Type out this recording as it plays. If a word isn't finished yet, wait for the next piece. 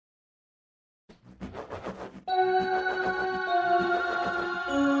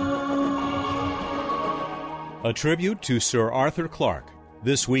A tribute to Sir Arthur Clarke,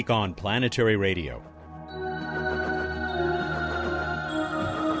 this week on Planetary Radio.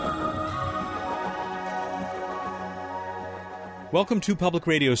 Welcome to Public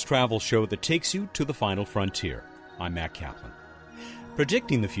Radio's travel show that takes you to the final frontier. I'm Matt Kaplan.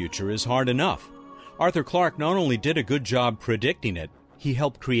 Predicting the future is hard enough. Arthur Clarke not only did a good job predicting it, he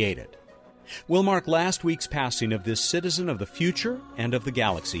helped create it. We'll mark last week's passing of this citizen of the future and of the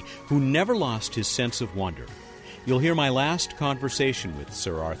galaxy who never lost his sense of wonder. You'll hear my last conversation with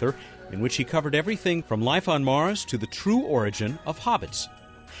Sir Arthur, in which he covered everything from life on Mars to the true origin of hobbits.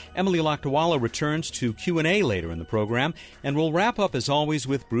 Emily Lakdawalla returns to Q&A later in the program, and we'll wrap up as always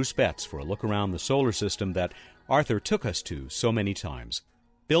with Bruce Betts for a look around the solar system that Arthur took us to so many times.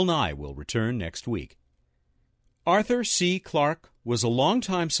 Bill Nye will return next week. Arthur C. Clarke was a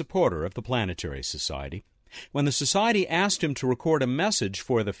longtime supporter of the Planetary Society. When the Society asked him to record a message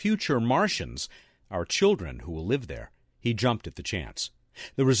for the future Martians, our children who will live there, he jumped at the chance.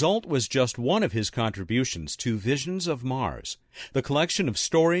 The result was just one of his contributions to Visions of Mars, the collection of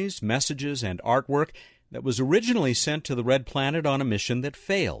stories, messages, and artwork that was originally sent to the Red Planet on a mission that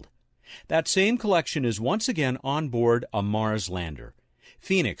failed. That same collection is once again on board a Mars lander.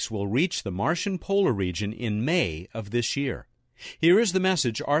 Phoenix will reach the Martian polar region in May of this year. Here is the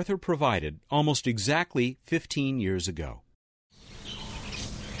message Arthur provided almost exactly 15 years ago.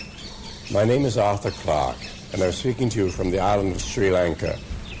 My name is Arthur Clarke, and I'm speaking to you from the island of Sri Lanka,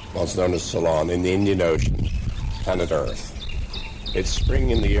 once known as Ceylon, in the Indian Ocean, planet Earth. It's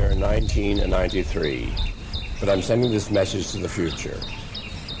spring in the year 1993, but I'm sending this message to the future.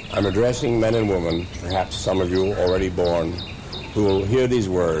 I'm addressing men and women, perhaps some of you already born, who will hear these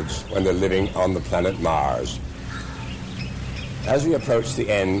words when they're living on the planet Mars. As we approach the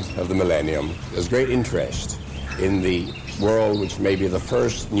end of the millennium, there's great interest in the world which may be the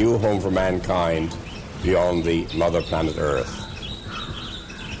first new home for mankind beyond the mother planet Earth.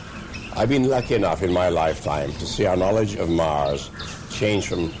 I've been lucky enough in my lifetime to see our knowledge of Mars change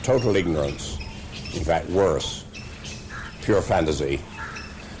from total ignorance, in fact worse, pure fantasy,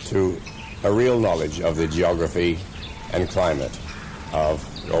 to a real knowledge of the geography and climate of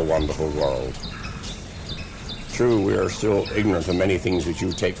your wonderful world. True, we are still ignorant of many things which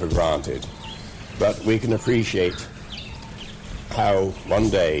you take for granted, but we can appreciate how one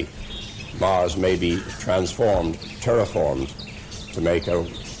day Mars may be transformed, terraformed, to make a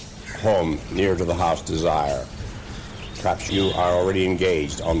home near to the heart's desire. Perhaps you are already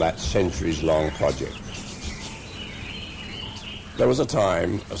engaged on that centuries-long project. There was a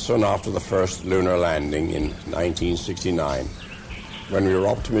time, soon after the first lunar landing in 1969, when we were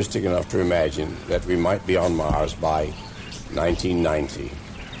optimistic enough to imagine that we might be on Mars by 1990.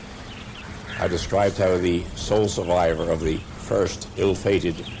 I described how the sole survivor of the first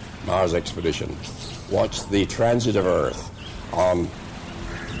ill-fated Mars expedition watched the transit of Earth on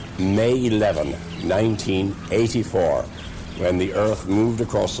May 11, 1984, when the Earth moved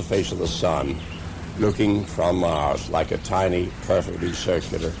across the face of the Sun, looking from Mars like a tiny, perfectly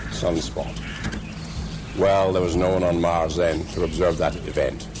circular sunspot. Well, there was no one on Mars then to observe that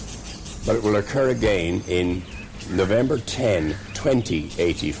event. But it will occur again in November 10,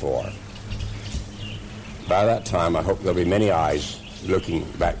 2084. By that time, I hope there'll be many eyes looking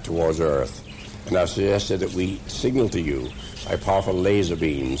back towards Earth, and I've suggested that we signal to you by powerful laser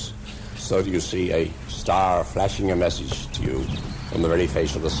beams so that you see a star flashing a message to you from the very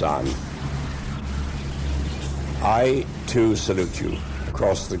face of the sun. I, too, salute you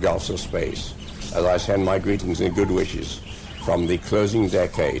across the gulfs of space as I send my greetings and good wishes from the closing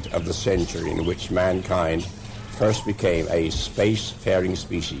decade of the century in which mankind first became a space-faring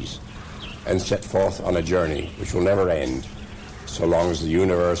species and set forth on a journey which will never end so long as the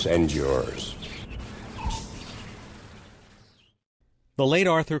universe endures. The late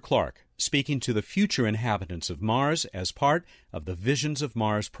Arthur Clarke, speaking to the future inhabitants of Mars as part of the Visions of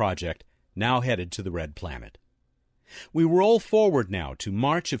Mars project, now headed to the Red Planet. We roll forward now to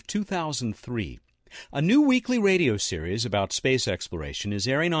March of 2003. A new weekly radio series about space exploration is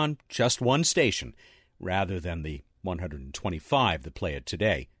airing on just one station, rather than the 125 that play it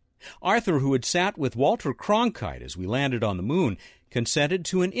today. Arthur, who had sat with Walter Cronkite as we landed on the moon, consented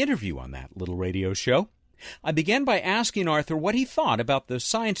to an interview on that little radio show. I began by asking Arthur what he thought about the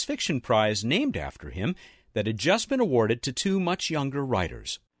science fiction prize named after him that had just been awarded to two much younger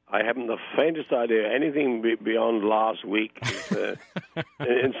writers. I haven't the faintest idea. Anything beyond last week is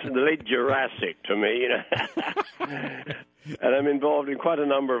it's the late Jurassic to me, you know. And I'm involved in quite a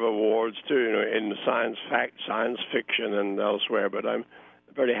number of awards too, you know, in science fiction, and elsewhere. But I'm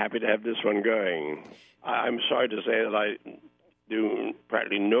very happy to have this one going. I'm sorry to say that I do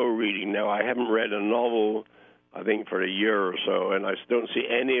practically no reading now. I haven't read a novel I think, for a year or so, and I don't see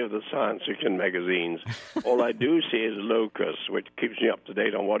any of the science fiction magazines. All I do see is Locus, which keeps me up to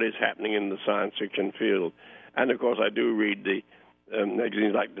date on what is happening in the science fiction field. And, of course, I do read the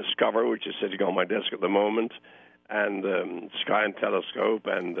magazines like Discover, which is sitting on my desk at the moment, and Sky and Telescope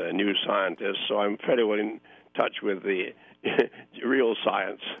and New Scientist. So I'm fairly well in touch with the real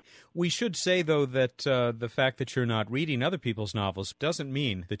science. We should say, though, that the fact that you're not reading other people's novels doesn't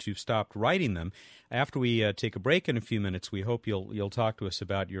mean that you've stopped writing them. After we take a break in a few minutes, we hope you'll talk to us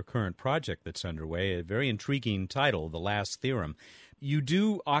about your current project that's underway, a very intriguing title, The Last Theorem. You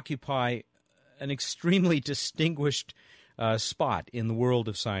do occupy an extremely distinguished spot in the world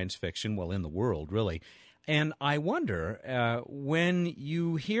of science fiction, well, in the world, really. And I wonder, when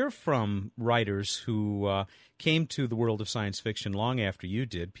you hear from writers who came to the world of science fiction long after you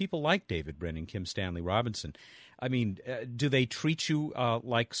did, people like David Brin, Kim Stanley Robinson, I mean, do they treat you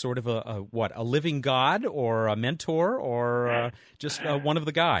like sort of a living god or a mentor or just one of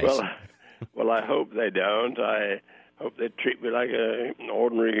the guys? Well, I hope they don't. I hope they treat me like an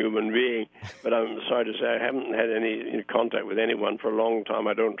ordinary human being. But I'm sorry to say I haven't had any contact with anyone for a long time.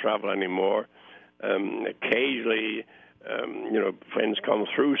 I don't travel anymore. Occasionally, friends come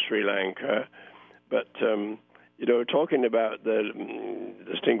through Sri Lanka, but, talking about the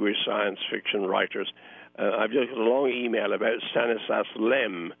distinguished science fiction writers, I've just got a long email about Stanislas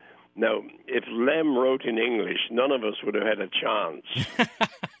Lem. Now, if Lem wrote in English, none of us would have had a chance.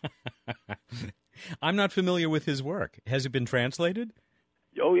 I'm not familiar with his work. Has it been translated?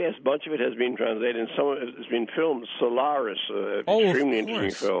 Oh, yes, a bunch of it has been translated, and some of it has been filmed. Solaris, extremely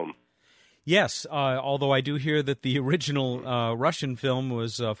interesting film. Yes, although I do hear that the original Russian film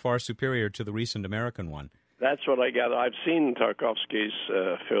was far superior to the recent American one. That's what I gather. I've seen Tarkovsky's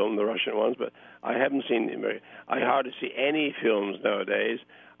film, the Russian ones, but I haven't seen the American. I hardly see any films nowadays.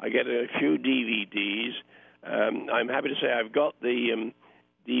 I get a few DVDs. I'm happy to say I've got the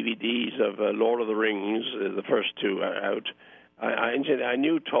DVDs of Lord of the Rings. The first two are out. I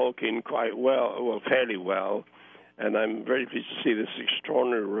knew Tolkien quite well, fairly well. And I'm very pleased to see this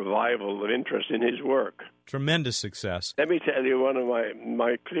extraordinary revival of interest in his work. Tremendous success. Let me tell you, one of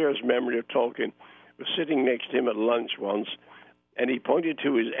my clearest memory of Tolkien was sitting next to him at lunch once, and he pointed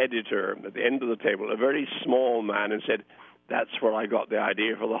to his editor at the end of the table, a very small man, and said, "That's where I got the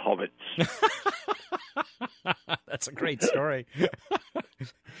idea for the Hobbits." That's a great story.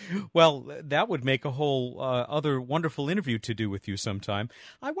 Well, that would make a whole other wonderful interview to do with you sometime.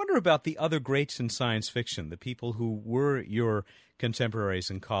 I wonder about the other greats in science fiction, the people who were your contemporaries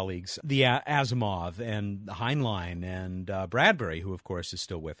and colleagues, the Asimov and Heinlein and Bradbury, who, of course, is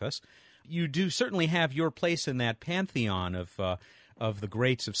still with us. You do certainly have your place in that pantheon of the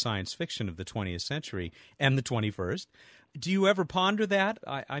greats of science fiction of the 20th century and the 21st. Do you ever ponder that?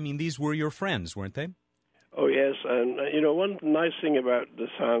 I mean, these were your friends, weren't they? Oh, yes. And, one nice thing about the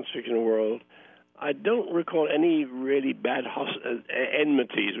science fiction world, I don't recall any really bad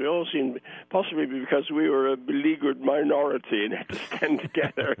enmities. We all seemed, possibly because we were a beleaguered minority and had to stand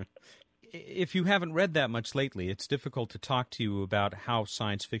together. If you haven't read that much lately, it's difficult to talk to you about how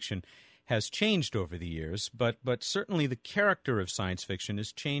science fiction has changed over the years, but certainly the character of science fiction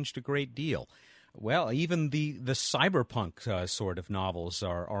has changed a great deal. Well, even the cyberpunk sort of novels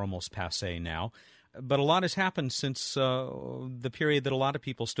are almost passé now. But a lot has happened since the period that a lot of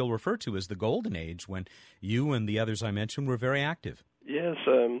people still refer to as the Golden Age, when you and the others I mentioned were very active. Yes,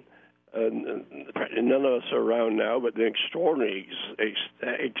 none of us are around now, but the extraordinary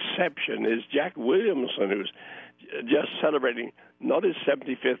exception is Jack Williamson, who's just celebrating not his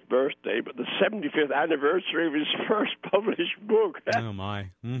 75th birthday, but the 75th anniversary of his first published book. Oh, my.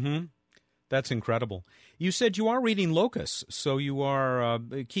 Mm-hmm. That's incredible. You said you are reading Locus, so you are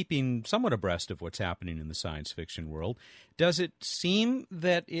keeping somewhat abreast of what's happening in the science fiction world. Does it seem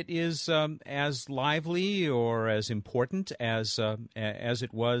that it is as lively or as important as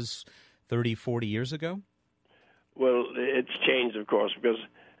it was 30, 40 years ago? Well, it's changed, of course, because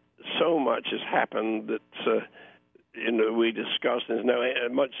so much has happened that we discussed. There's no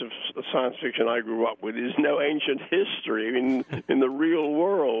much of the science fiction I grew up with is no ancient history in the real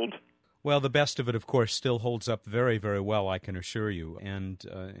world. Well, the best of it, of course, still holds up very, very well, I can assure you. And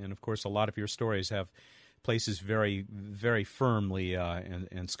of course, a lot of your stories have places very, very firmly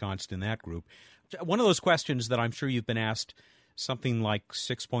ensconced in that group. One of those questions that I'm sure you've been asked something like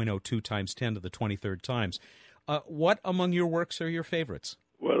 6.02 times 10 to the 23rd times. What among your works are your favorites?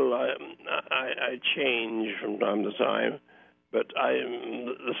 Well, I change from time to time, but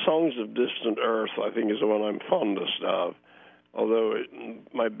the Songs of Distant Earth, I think, is the one I'm fondest of. Although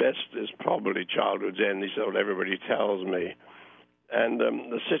my best is probably Childhood's End, so everybody tells me. And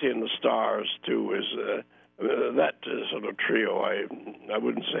The City and the Stars, too, is That sort of trio, I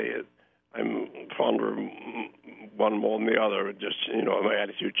wouldn't say it. I'm fonder of one more than the other. Just, my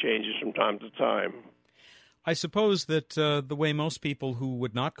attitude changes from time to time. I suppose that the way most people who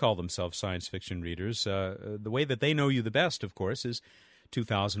would not call themselves science fiction readers, the way that they know you the best, of course, is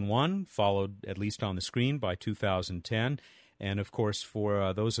 2001, followed at least on the screen by 2010, and of course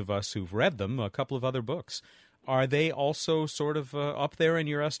for those of us who've read them, a couple of other books. Are they also sort of up there in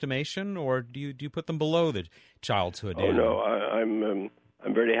your estimation, or do you put them below the childhood? Oh no, I'm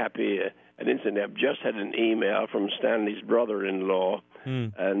very happy. And incidentally, I've just had an email from Stanley's brother-in-law,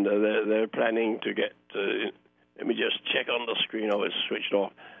 and they're planning to get. Let me just check on the screen. Oh, it's switched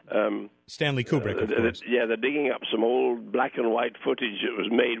off. Stanley Kubrick, of course. They're digging up some old black and white footage that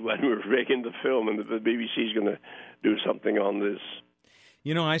was made when we were making the film, and the BBC's going to do something on this.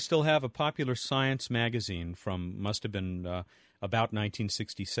 I still have a Popular Science magazine must have been about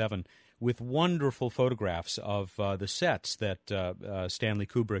 1967, with wonderful photographs of the sets that Stanley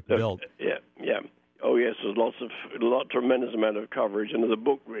Kubrick built. Yeah. Oh, yes, there's tremendous amount of coverage, and there's a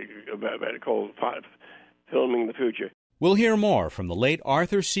book about it called Filming the Future. We'll hear more from the late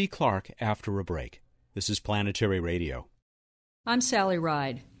Arthur C. Clarke after a break. This is Planetary Radio. I'm Sally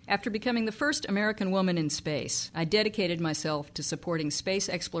Ride. After becoming the first American woman in space, I dedicated myself to supporting space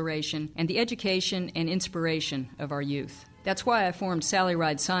exploration and the education and inspiration of our youth. That's why I formed Sally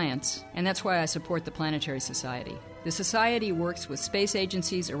Ride Science, and that's why I support the Planetary Society. The Society works with space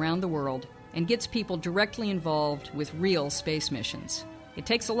agencies around the world and gets people directly involved with real space missions. It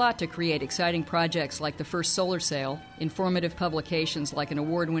takes a lot to create exciting projects like the first solar sail, informative publications like an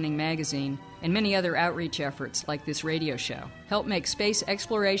award-winning magazine, and many other outreach efforts like this radio show. Help make space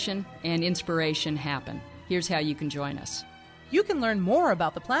exploration and inspiration happen. Here's how you can join us. You can learn more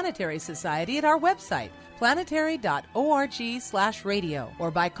about the Planetary Society at our website, planetary.org/radio,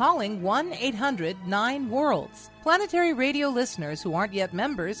 or by calling 1-800-9-WORLDS. Planetary Radio listeners who aren't yet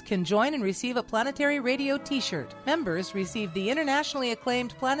members can join and receive a Planetary Radio t-shirt. Members receive the internationally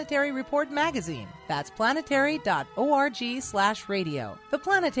acclaimed Planetary Report magazine. That's planetary.org/radio. The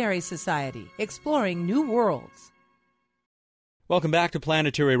Planetary Society, exploring new worlds. Welcome back to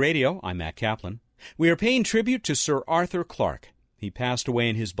Planetary Radio. I'm Matt Kaplan. We are paying tribute to Sir Arthur Clarke. He passed away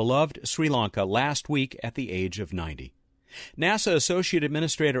in his beloved Sri Lanka last week at the age of 90. NASA Associate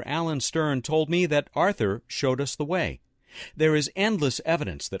Administrator Alan Stern told me that Arthur showed us the way. There is endless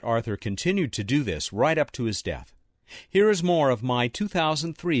evidence that Arthur continued to do this right up to his death. Here is more of my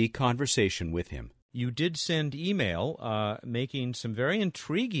 2003 conversation with him. You did send email making some very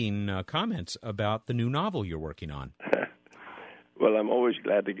intriguing comments about the new novel you're working on. Well, I'm always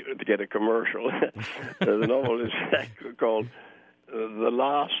glad to get a commercial. The novel is called The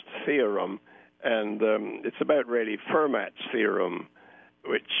Last Theorem, and it's about really Fermat's theorem,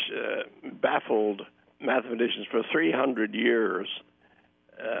 which baffled mathematicians for 300 years.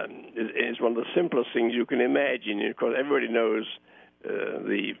 It's one of the simplest things you can imagine. Of course, everybody knows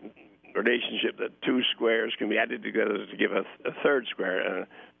the relationship that two squares can be added together to give a third square.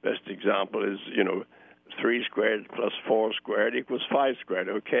 Best example is, 3 squared plus 4 squared equals 5 squared,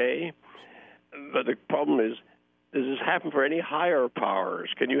 okay? But the problem is, does this happen for any higher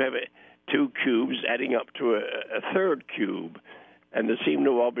powers? Can you have 2 cubes adding up to a third cube? And there seemed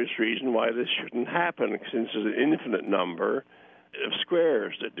no obvious reason why this shouldn't happen, since there's an infinite number of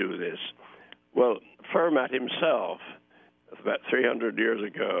squares that do this. Well, Fermat himself, about 300 years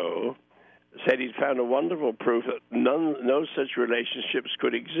ago, said he'd found a wonderful proof that no such relationships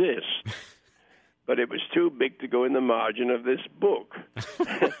could exist. But it was too big to go in the margin of this book.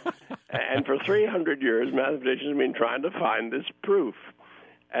 And for 300 years, mathematicians have been trying to find this proof.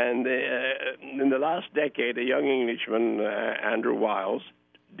 And in the last decade, a young Englishman, Andrew Wiles,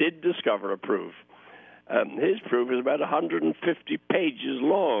 did discover a proof. His proof is about 150 pages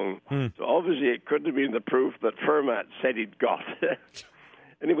long. So obviously it couldn't have been the proof that Fermat said he'd got.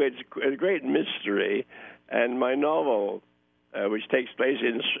 Anyway, it's a great mystery. And my novel, which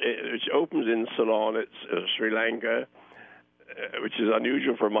opens in Ceylon, it's Sri Lanka, which is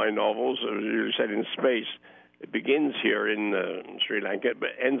unusual for my novels, usually set in space. It begins here in Sri Lanka,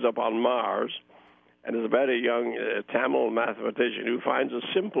 but ends up on Mars, and is about a young Tamil mathematician who finds a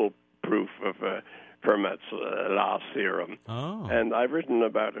simple proof of Fermat's last theorem. Oh. And I've written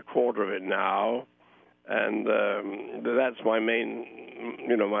about a quarter of it now, and that's my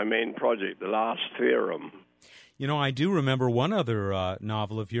main project, the last theorem. I do remember one other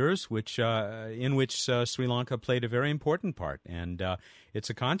novel of yours, in which Sri Lanka played a very important part, and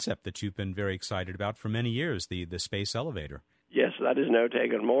it's a concept that you've been very excited about for many years, the space elevator. Yes, that is now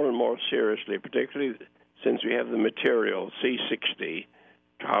taken more and more seriously, particularly since we have the material, C60,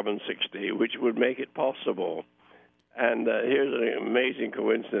 carbon-60, which would make it possible. And here's an amazing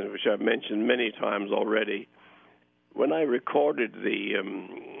coincidence, which I've mentioned many times already. When I recorded the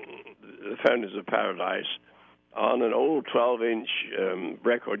Founders of Paradise on an old 12-inch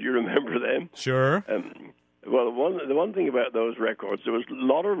record, you remember them? Sure. Well, the one thing about those records, there was a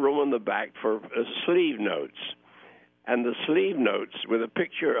lot of room in the back for sleeve notes. And the sleeve notes with a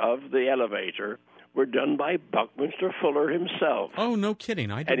picture of the elevator were done by Buckminster Fuller himself. Oh, no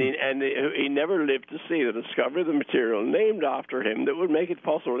kidding. I didn't. And he never lived to see the discovery of the material named after him that would make it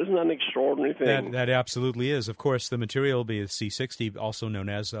possible. Isn't that an extraordinary thing? That absolutely is. Of course, the material will be C60, also known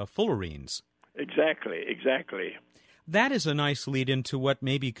as fullerenes. Exactly. That is a nice lead into what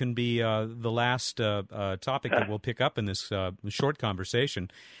maybe can be the last topic that we'll pick up in this short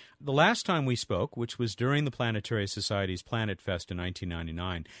conversation. The last time we spoke, which was during the Planetary Society's Planet Fest in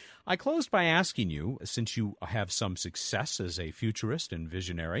 1999, I closed by asking you, since you have some success as a futurist and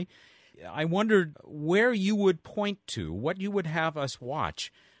visionary, I wondered where you would point to, what you would have us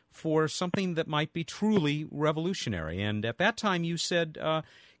watch for something that might be truly revolutionary. And at that time you said,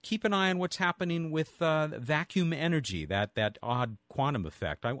 keep an eye on what's happening with vacuum energy, that odd quantum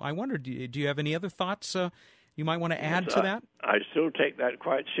effect. I wondered, do you have any other thoughts you might want to add to that? I still take that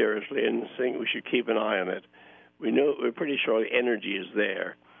quite seriously and think we should keep an eye on it. We're pretty sure the energy is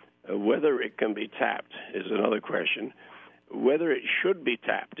there. Whether it can be tapped is another question. Whether it should be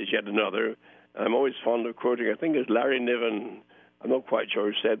tapped is yet another. I'm always fond of quoting, I think it's Larry Niven, I'm not quite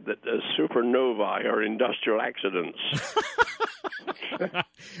sure, who said that supernovae are industrial accidents.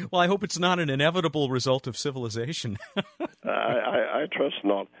 Well, I hope it's not an inevitable result of civilization. I trust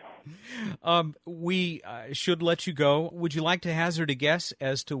not. We should let you go. Would you like to hazard a guess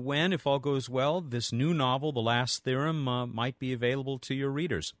as to when, if all goes well, this new novel, The Last Theorem, might be available to your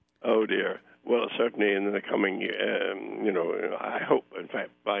readers? Oh, dear. Well, certainly in the coming, I hope, in fact,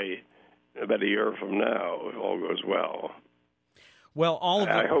 by about a year from now, if all goes well. Well,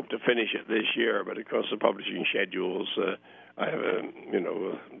 I hope to finish it this year, but of course the publishing schedules, I have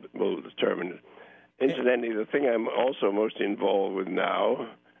will determine it. Incidentally, the thing I'm also most involved with now,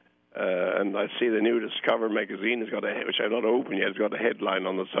 and I see the new Discover magazine has got which I've not opened yet, has got a headline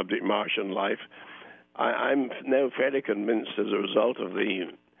on the subject, Martian Life. I'm now fairly convinced, as a result of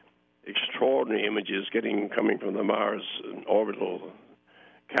the extraordinary images coming from the Mars orbital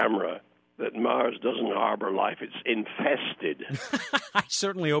camera, that Mars doesn't harbor life. It's infested. I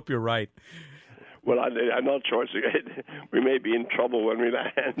certainly hope you're right. Well, I'm not sure. We may be in trouble when we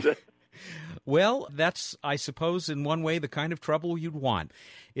land. Well, that's, I suppose, in one way, the kind of trouble you'd want.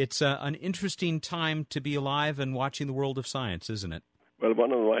 It's an interesting time to be alive and watching the world of science, isn't it? Well,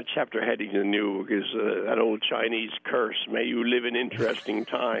 one of my chapter headings in the new book is that old Chinese curse, may you live in interesting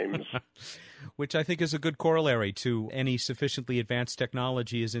times. Which I think is a good corollary to any sufficiently advanced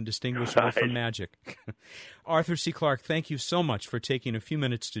technology is indistinguishable from magic. Arthur C. Clarke, thank you so much for taking a few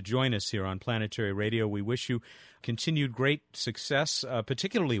minutes to join us here on Planetary Radio. We wish you continued great success,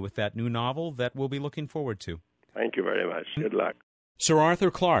 particularly with that new novel that we'll be looking forward to. Thank you very much. Good luck. Sir Arthur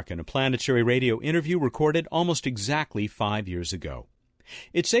Clarke in a Planetary Radio interview recorded almost exactly 5 years ago.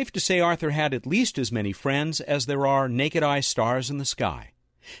 It's safe to say Arthur had at least as many friends as there are naked-eye stars in the sky.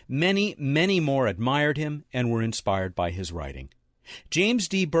 Many, many more admired him and were inspired by his writing. James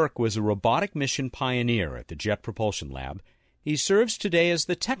D. Burke was a robotic mission pioneer at the Jet Propulsion Lab. He serves today as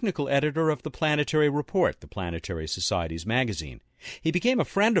the technical editor of the Planetary Report, the Planetary Society's magazine. He became a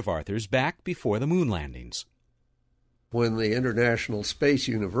friend of Arthur's back before the moon landings. When the International Space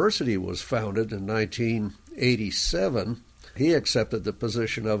University was founded in 1987, he accepted the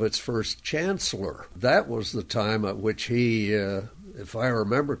position of its first chancellor. That was the time at which he, if I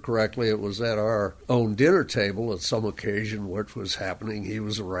remember correctly, it was at our own dinner table at some occasion which was happening. He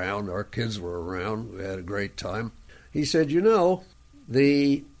was around, our kids were around, we had a great time. He said,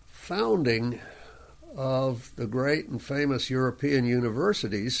 the founding of the great and famous European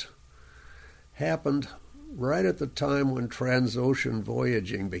universities happened right at the time when transocean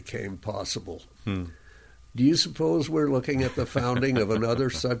voyaging became possible. Do you suppose we're looking at the founding of another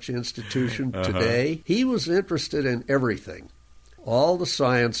such institution today? He was interested in everything, all the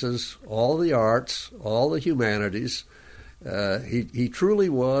sciences, all the arts, all the humanities. He truly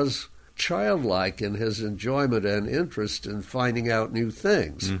was childlike in his enjoyment and interest in finding out new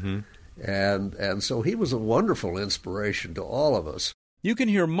things. And so he was a wonderful inspiration to all of us. You can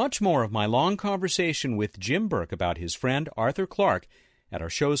hear much more of my long conversation with Jim Burke about his friend Arthur Clarke at our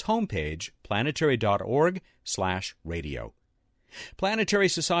show's homepage, planetary.org/radio. Planetary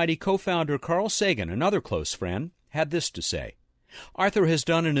Society co-founder Carl Sagan, another close friend, had this to say. Arthur has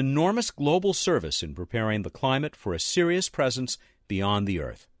done an enormous global service in preparing the climate for a serious presence beyond the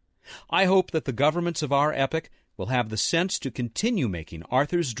Earth. I hope that the governments of our epoch will have the sense to continue making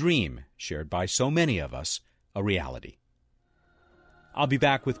Arthur's dream, shared by so many of us, a reality. I'll be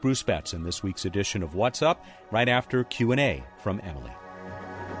back with Bruce Betts in this week's edition of What's Up right after Q&A from Emily.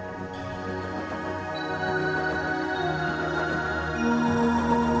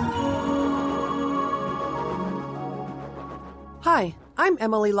 Hi, I'm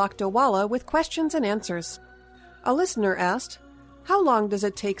Emily Lakdawala with questions and answers. A listener asked, how long does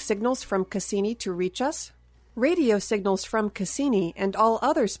it take signals from Cassini to reach us? Radio signals from Cassini and all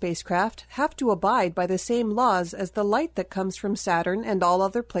other spacecraft have to abide by the same laws as the light that comes from Saturn and all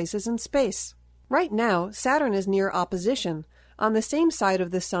other places in space. Right now, Saturn is near opposition, on the same side of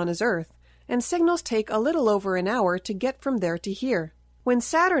the Sun as Earth, and signals take a little over an hour to get from there to here. When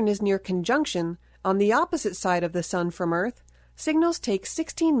Saturn is near conjunction, on the opposite side of the Sun from Earth, signals take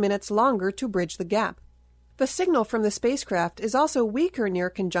 16 minutes longer to bridge the gap. The signal from the spacecraft is also weaker near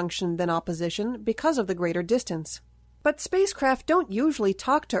conjunction than opposition because of the greater distance. But spacecraft don't usually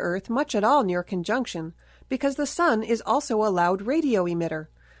talk to Earth much at all near conjunction because the Sun is also a loud radio emitter.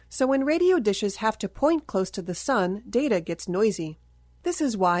 So when radio dishes have to point close to the Sun, data gets noisy. This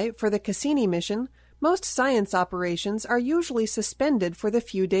is why, for the Cassini mission, most science operations are usually suspended for the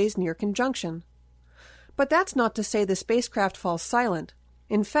few days near conjunction. But that's not to say the spacecraft falls silent.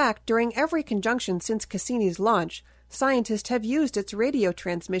 In fact, during every conjunction since Cassini's launch, scientists have used its radio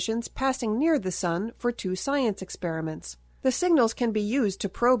transmissions passing near the Sun for 2 science experiments. The signals can be used to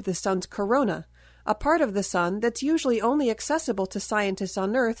probe the Sun's corona, a part of the Sun that's usually only accessible to scientists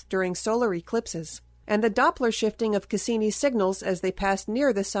on Earth during solar eclipses. And the Doppler shifting of Cassini's signals as they pass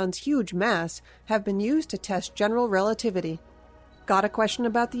near the Sun's huge mass have been used to test general relativity. Got a question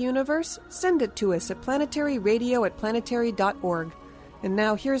about the universe? Send it to us at planetaryradio@planetary.org. And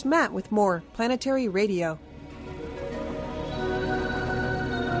now here's Matt with more Planetary Radio.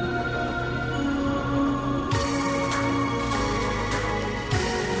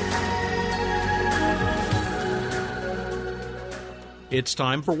 It's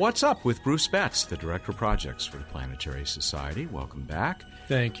time for What's Up with Bruce Betts, the Director of Projects for the Planetary Society. Welcome back.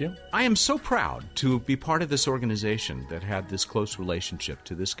 Thank you. I am so proud to be part of this organization that had this close relationship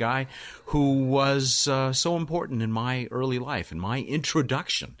to this guy who was so important in my early life, in my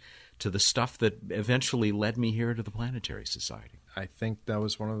introduction to the stuff that eventually led me here to the Planetary Society. I think that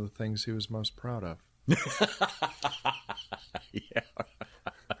was one of the things he was most proud of. Yeah.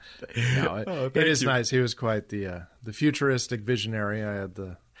 No, it is nice. He was quite the futuristic visionary. I had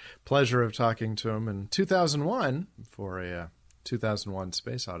the pleasure of talking to him in 2001 for a 2001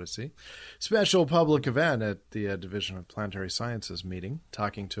 Space Odyssey special public event at the Division of Planetary Sciences meeting,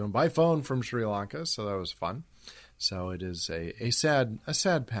 talking to him by phone from Sri Lanka, so that was fun. So it is a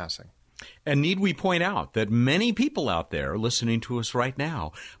sad passing. And need we point out that many people out there listening to us right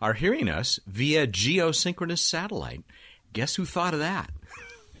now are hearing us via geosynchronous satellite. Guess who thought of that?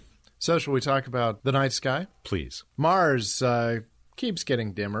 So shall we talk about the night sky? Please. Mars keeps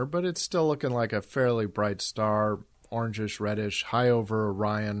getting dimmer, but it's still looking like a fairly bright star, orangish, reddish, high over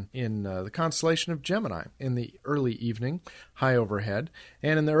Orion in the constellation of Gemini in the early evening, high overhead.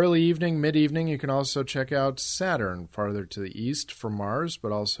 And in the early evening, mid-evening, you can also check out Saturn farther to the east from Mars,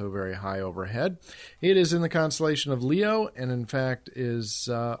 but also very high overhead. It is in the constellation of Leo, and in fact is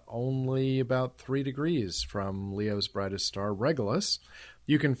only about 3 degrees from Leo's brightest star, Regulus.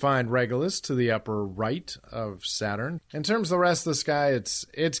 You can find Regulus to the upper right of Saturn. In terms of the rest of the sky, it's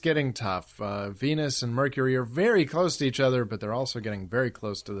getting tough. Venus and Mercury are very close to each other, but they're also getting very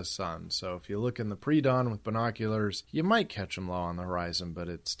close to the Sun. So if you look in the pre-dawn with binoculars, you might catch them low on the horizon, but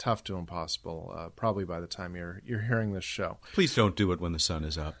it's tough to impossible, probably by the time you're hearing this show. Please don't do it when the sun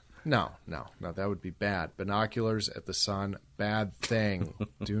is up. No, that would be bad. Binoculars at the Sun, bad thing.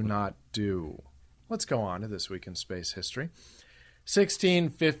 Do not do. Let's go on to this week in space history.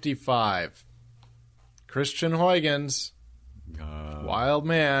 1655. Christian Huygens, wild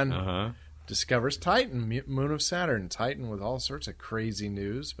man, discovers Titan, moon of Saturn. Titan with all sorts of crazy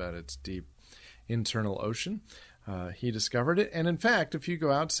news about its deep internal ocean. He discovered it. And in fact, if you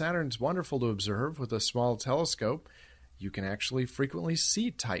go out, Saturn's wonderful to observe with a small telescope. You can actually frequently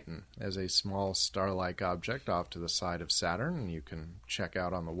see Titan as a small star-like object off to the side of Saturn, and you can check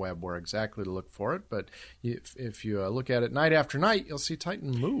out on the web where exactly to look for it. But if you look at it night after night, you'll see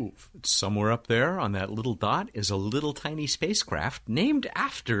Titan move. Somewhere up there on that little dot is a little tiny spacecraft named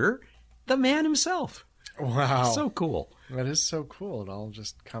after the man himself. Wow. So cool. That is so cool. It all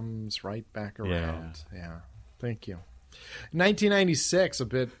just comes right back around. Yeah. Thank you. 1996,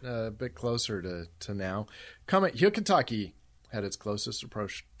 a bit closer to now, Comet Hyakutake had its closest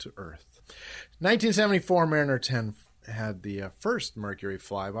approach to Earth. 1974, Mariner 10 had the first Mercury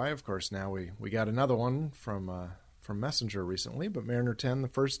flyby. Of course, now we got another one from Messenger recently, but Mariner 10, the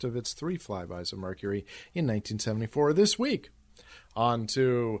first of its 3 flybys of Mercury in 1974. This week, on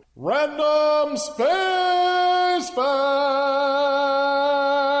to Random Space Fact!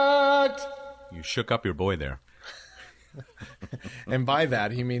 You shook up your boy there. And by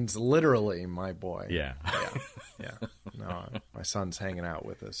that, he means literally my boy. Yeah. Yeah. No, my son's hanging out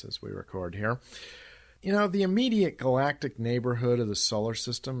with us as we record here. You know, the immediate galactic neighborhood of the solar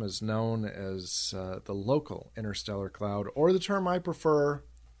system is known as the local interstellar cloud, or the term I prefer,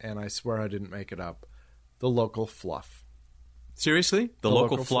 and I swear I didn't make it up, the local fluff. Seriously? The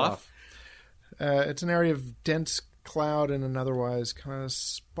local fluff? It's an area of dense cloud in an otherwise kind of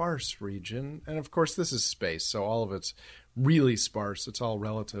sparse region. And, of course, this is space, so all of it's really sparse. It's all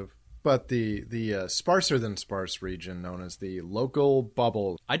relative. But the sparser than sparse region known as the local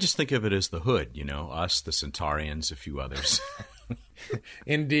bubble. I just think of it as the hood, you know, us, the Centaurians, a few others.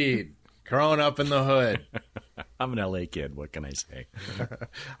 Indeed. Growing up in the hood. I'm an LA kid. What can I say?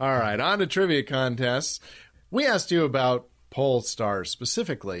 All right, on to trivia contests. We asked you about pole stars.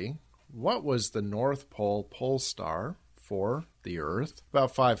 Specifically, what was the North Pole pole star for the Earth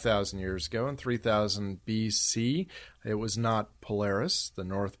about 5,000 years ago in 3000 BC? It was not Polaris, the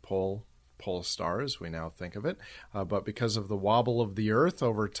North Pole pole star as we now think of it, but because of the wobble of the Earth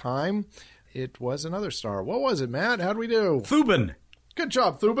over time, it was another star. What was it, Matt? How'd we do? Thuban. Good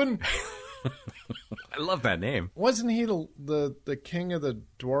job, Thuban. I love that name. Wasn't he the king of the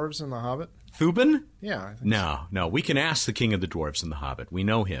dwarves in The Hobbit? Thuban? Yeah. I think No. We can ask the king of the dwarves in The Hobbit. We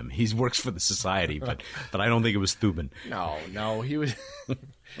know him. He works for the Society, but I don't think it was Thuban. No, he was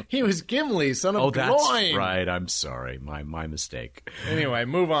he was Gimli, son of Oh, that's Gloin. right. I'm sorry. My mistake. Anyway,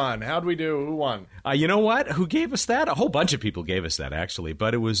 move on. How'd we do? Who won? You know what? Who gave us that? A whole bunch of people gave us that, actually.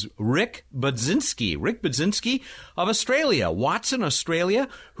 But it was Rick Budzinski. Rick Budzinski of Australia. Watson, Australia,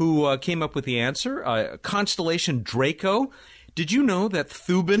 who came up with the answer. Constellation Draco. Did you know that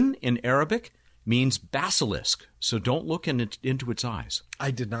Thuban in Arabic means basilisk? So don't look into its eyes.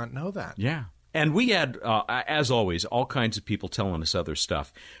 I did not know that. Yeah. And we had, as always, all kinds of people telling us other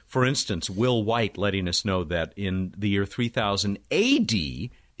stuff. For instance, Will White letting us know that in the year 3000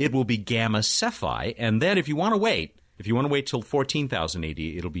 A.D., it will be Gamma Cephei. And then if you want to wait till 14,000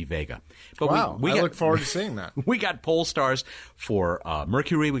 A.D., it'll be Vega. But wow, I look forward to seeing that. We got pole stars for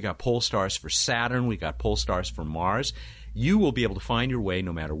Mercury. We got pole stars for Saturn. We got pole stars for Mars. You will be able to find your way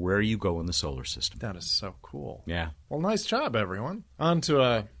no matter where you go in the solar system. That is so cool. Yeah. Well, nice job, everyone. On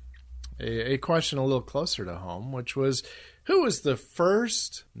to a question a little closer to home, which was, who was the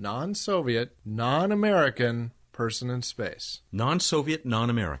first non-Soviet, non-American person in space? Non-Soviet,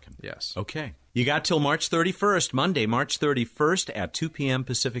 non-American. Yes. Okay. You got till March 31st, Monday, March 31st at 2 p.m.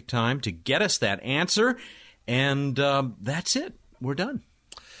 Pacific time to get us that answer. And that's it. We're done.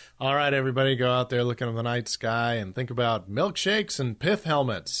 All right, everybody, go out there looking at the night sky and think about milkshakes and pith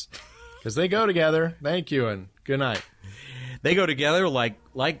helmets, because they go together. Thank you, and good night. They go together like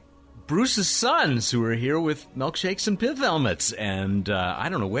Bruce's sons, who are here with milkshakes and pith helmets. And I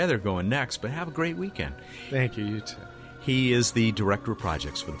don't know where they're going next, but have a great weekend. Thank you, you too. He is the Director of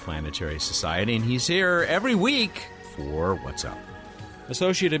Projects for the Planetary Society, and he's here every week for What's Up.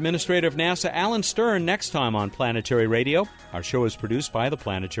 Associate Administrator of NASA Alan Stern next time on Planetary Radio. Our show is produced by the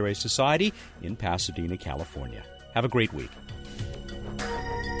Planetary Society in Pasadena, California. Have a great week.